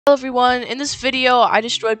Hello everyone, in this video I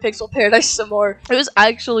destroyed Pixel Paradise some more. It was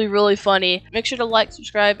actually really funny. Make sure to like,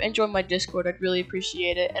 subscribe, and join my Discord. I'd really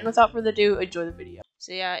appreciate it. And without further ado, enjoy the video.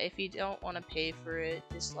 So yeah, if you don't want to pay for it,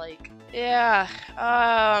 just like, yeah,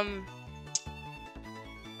 I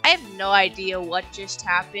have no idea what just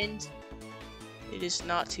happened. It is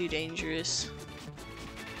not too dangerous.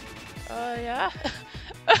 Yeah.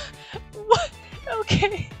 What?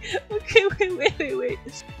 Okay, wait.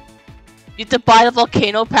 You have to buy the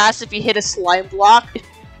volcano pass if you hit a slime block.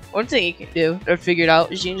 One thing you can do, or figure it out,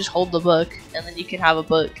 is you can just hold the book, and then you can have a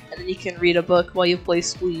book, and then you can read a book while you play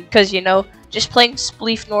Spleef. Because, you know, just playing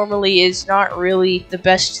Spleef normally is not really the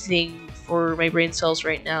best thing for my brain cells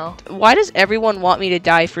right now. Why does everyone want me to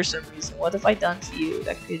die for some reason? What have I done to you?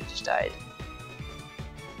 That kid just died.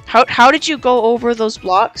 How did you go over those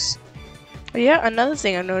blocks? But yeah, another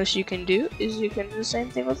thing I noticed you can do is you can do the same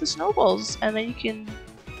thing with the snowballs, and then you can...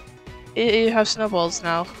 You have snowballs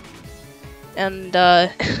now. And, no,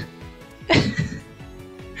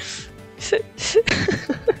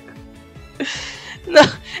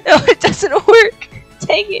 it doesn't work!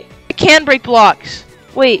 Dang it! I can break blocks!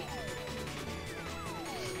 Wait.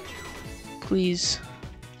 Please.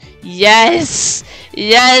 Yes!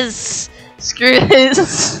 Yes! Screw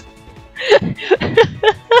this!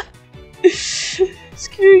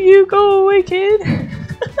 Screw you, go away, kid!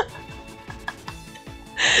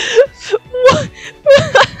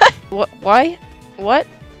 What? Why? What?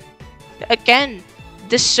 Again,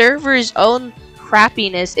 the server's own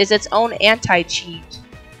crappiness is its own anti-cheat.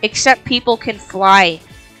 Except people can fly.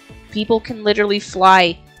 People can literally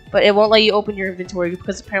fly, but it won't let you open your inventory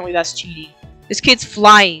because apparently that's cheating. This kid's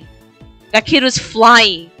flying. That kid was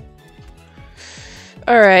flying.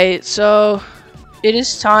 Alright, so it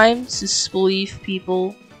is time to spleef,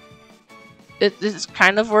 people. It's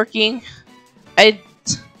kind of working.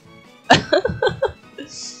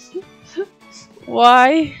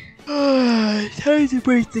 Why? Time to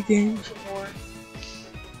break the game some more.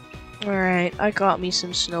 Alright, I got me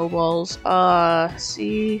some snowballs.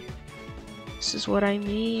 See? This is what I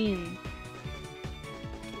mean.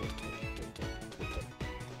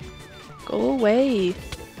 Go away.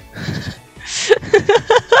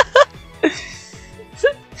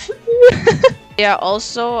 Yeah,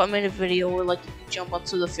 also, I made a video where, like, you can jump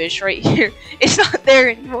onto the fish right here. It's not there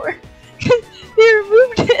anymore. They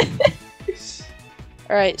removed it.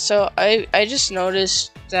 Alright, so I just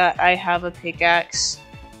noticed that I have a pickaxe.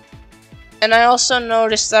 And I also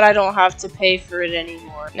noticed that I don't have to pay for it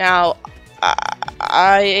anymore. Now,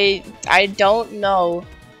 I don't know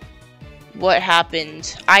what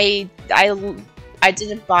happened. I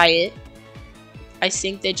didn't buy it. I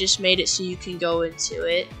think they just made it so you can go into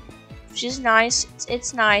it, which is nice.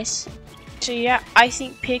 It's nice. So yeah, I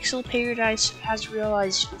think Pixel Paradise has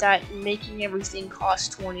realized that making everything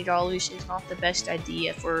cost $20 is not the best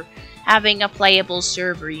idea for having a playable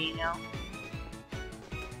server, you know?